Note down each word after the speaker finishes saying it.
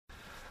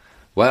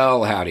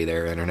Well, howdy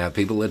there, Internet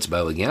people. It's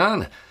Bo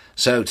again.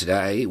 So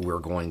today we're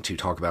going to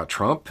talk about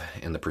Trump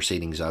and the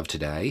proceedings of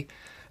today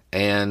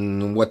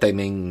and what they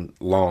mean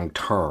long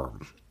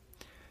term.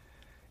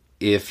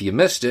 If you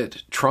missed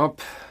it, Trump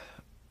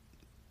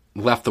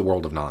left the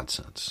world of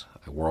nonsense,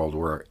 a world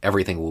where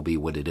everything will be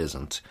what it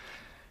isn't,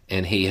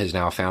 and he has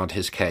now found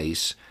his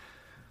case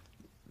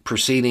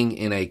proceeding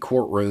in a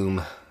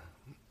courtroom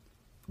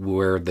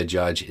where the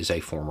judge is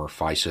a former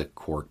FISA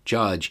court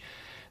judge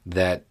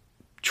that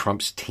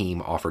Trump's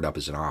team offered up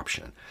as an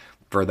option.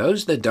 For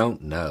those that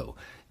don't know,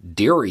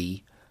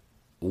 Dearie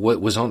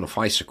was on the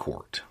FISA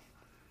court.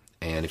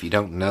 And if you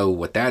don't know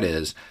what that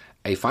is,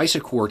 a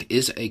FISA court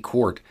is a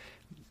court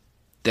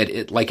that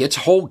its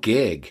whole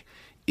gig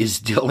is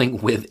dealing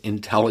with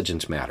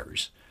intelligence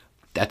matters.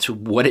 That's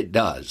what it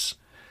does.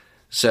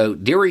 So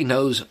Dearie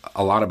knows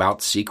a lot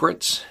about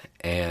secrets,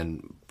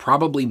 and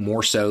probably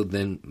more so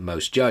than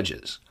most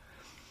judges.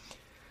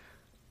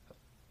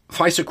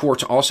 FISA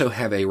courts also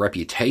have a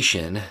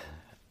reputation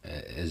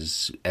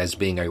as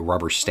being a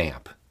rubber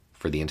stamp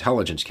for the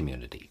intelligence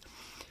community.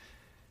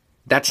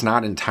 That's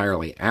not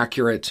entirely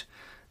accurate,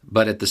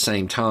 but at the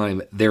same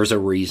time, there's a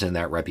reason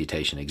that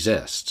reputation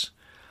exists.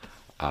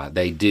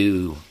 They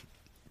do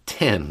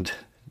tend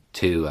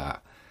to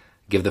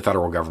give the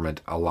federal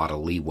government a lot of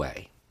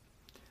leeway.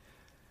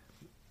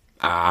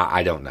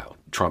 I don't know.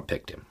 Trump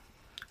picked him.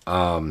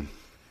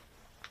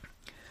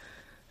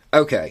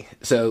 Okay,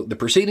 so the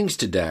proceedings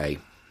today,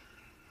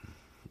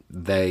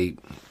 they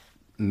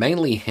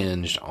mainly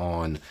hinged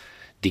on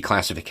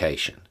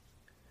declassification.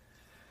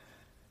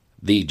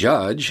 The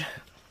judge,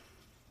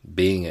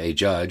 being a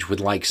judge,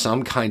 would like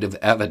some kind of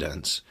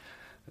evidence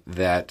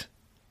that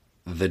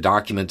the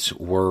documents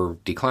were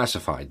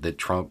declassified, that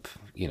Trump,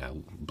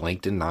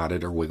 blinked and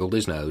nodded or wiggled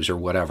his nose or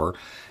whatever,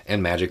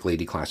 and magically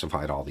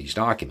declassified all these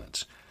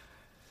documents.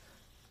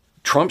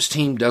 Trump's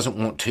team doesn't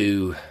want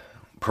to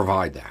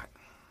provide that.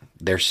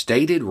 Their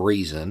stated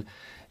reason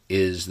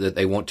is that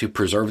they want to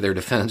preserve their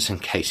defense in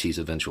case he's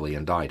eventually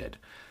indicted.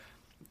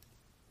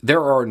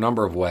 There are a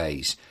number of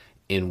ways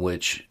in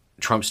which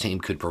Trump's team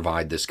could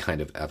provide this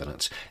kind of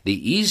evidence.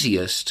 The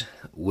easiest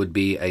would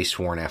be a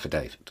sworn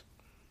affidavit.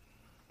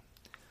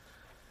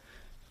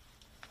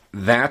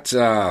 That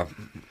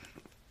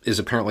is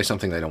apparently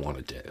something they don't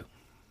want to do.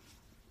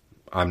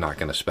 I'm not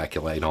going to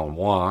speculate on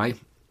why.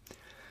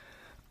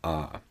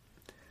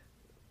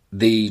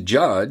 The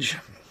judge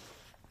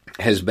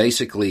has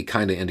basically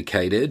kind of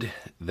indicated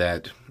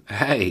that,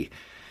 hey,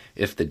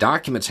 if the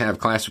documents have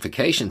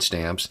classification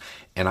stamps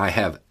and I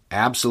have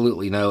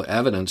absolutely no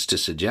evidence to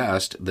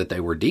suggest that they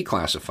were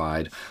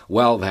declassified,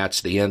 well, that's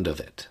the end of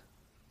it.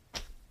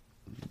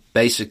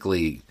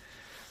 Basically,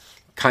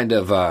 kind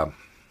of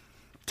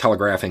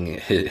telegraphing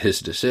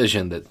his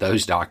decision that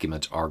those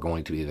documents are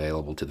going to be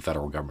available to the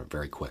federal government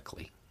very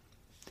quickly.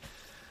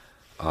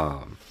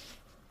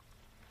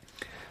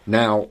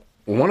 Now,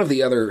 one of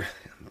the other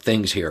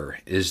things here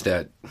is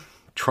that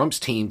Trump's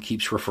team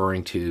keeps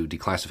referring to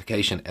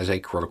declassification as a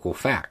critical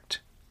fact.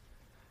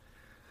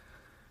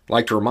 I'd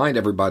like to remind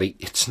everybody,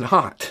 it's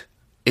not.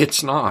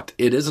 It's not.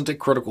 It isn't a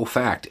critical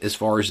fact as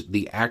far as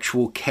the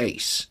actual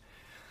case.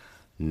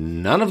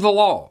 None of the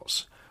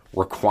laws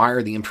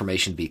require the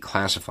information to be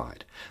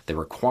classified. They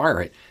require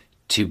it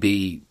to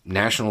be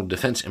national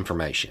defense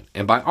information.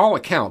 And by all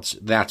accounts,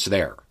 that's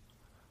there.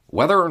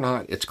 Whether or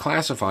not it's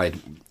classified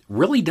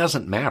really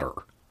doesn't matter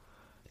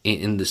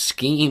in the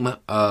scheme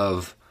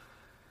of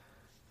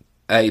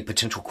a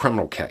potential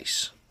criminal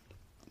case.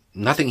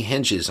 Nothing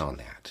hinges on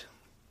that.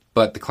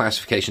 But the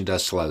classification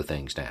does slow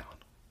things down.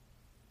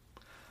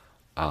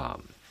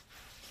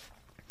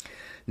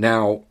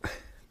 Now,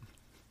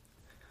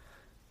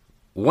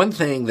 one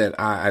thing that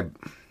I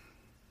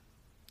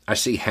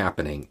see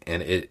happening,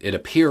 and it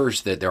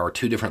appears that there are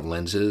two different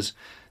lenses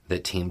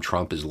that Team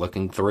Trump is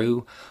looking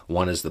through.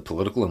 One is the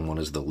political and one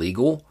is the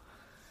legal.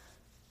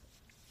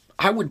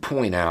 I would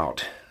point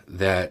out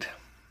that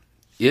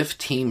if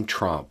Team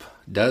Trump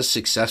does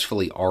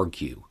successfully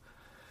argue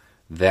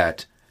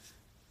that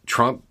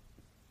Trump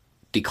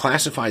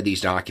declassified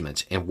these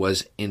documents and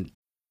was in...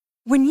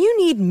 When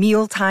you need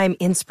mealtime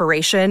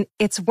inspiration,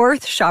 it's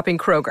worth shopping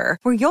Kroger,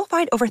 where you'll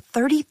find over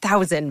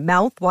 30,000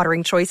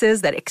 mouth-watering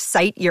choices that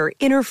excite your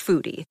inner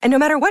foodie. And no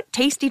matter what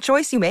tasty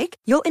choice you make,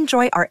 you'll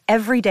enjoy our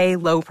everyday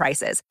low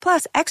prices,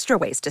 plus extra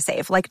ways to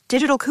save, like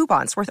digital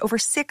coupons worth over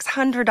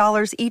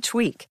 $600 each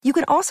week. You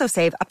can also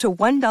save up to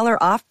 $1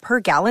 off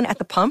per gallon at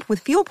the pump with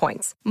fuel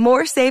points.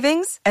 More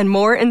savings and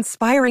more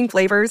inspiring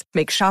flavors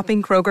make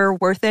shopping Kroger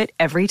worth it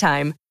every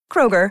time.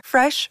 Kroger,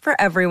 fresh for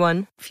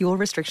everyone. Fuel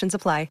restrictions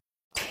apply.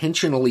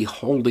 Intentionally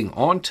holding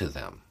on to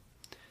them.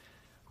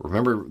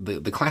 Remember,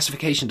 the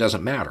classification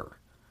doesn't matter.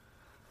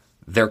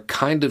 They're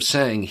kind of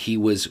saying he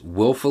was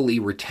willfully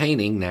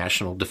retaining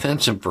national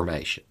defense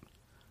information.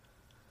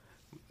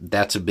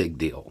 That's a big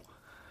deal.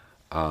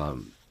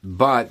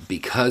 But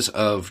because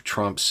of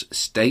Trump's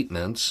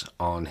statements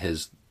on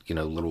his,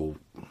 little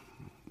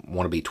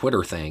wannabe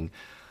Twitter thing,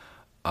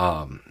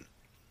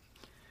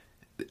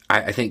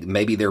 I think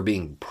maybe they're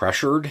being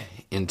pressured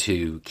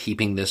into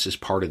keeping this as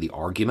part of the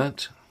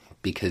argument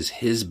because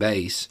his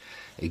base,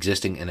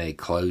 existing in a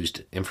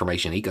closed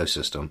information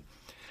ecosystem,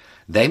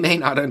 they may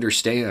not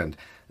understand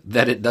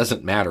that it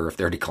doesn't matter if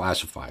they're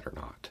declassified or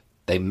not.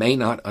 They may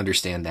not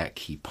understand that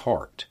key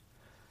part.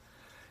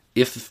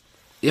 If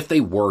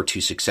they were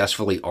to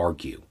successfully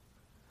argue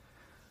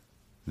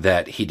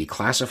that he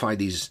declassified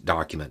these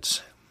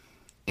documents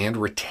and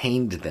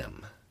retained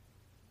them,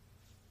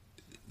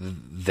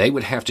 they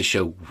would have to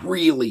show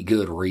really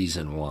good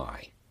reason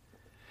why.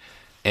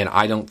 And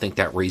I don't think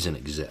that reason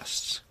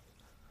exists.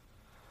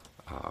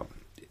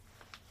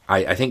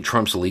 I think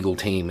Trump's legal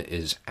team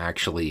is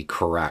actually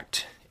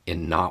correct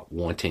in not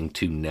wanting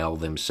to nail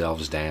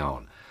themselves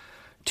down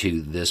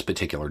to this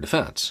particular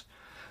defense,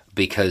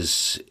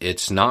 because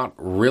it's not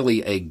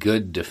really a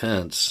good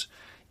defense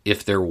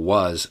if there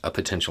was a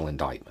potential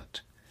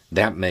indictment.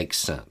 That makes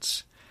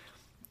sense.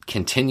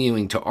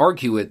 Continuing to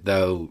argue it,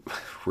 though,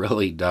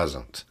 really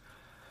doesn't.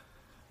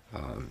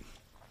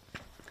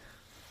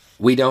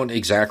 We don't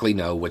exactly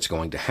know what's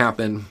going to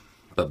happen,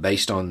 but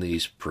based on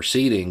these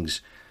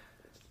proceedings,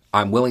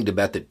 I'm willing to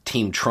bet that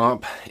Team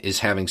Trump is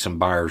having some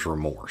buyer's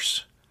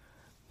remorse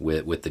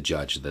with the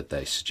judge that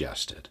they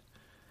suggested.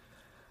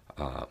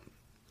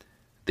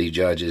 The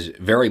judge is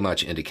very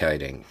much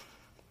indicating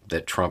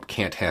that Trump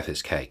can't have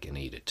his cake and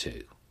eat it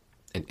too.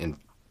 And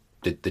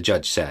the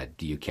judge said,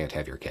 you can't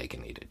have your cake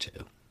and eat it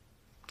too.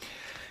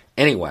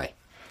 Anyway,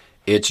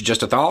 it's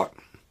just a thought.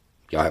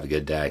 Y'all have a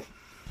good day.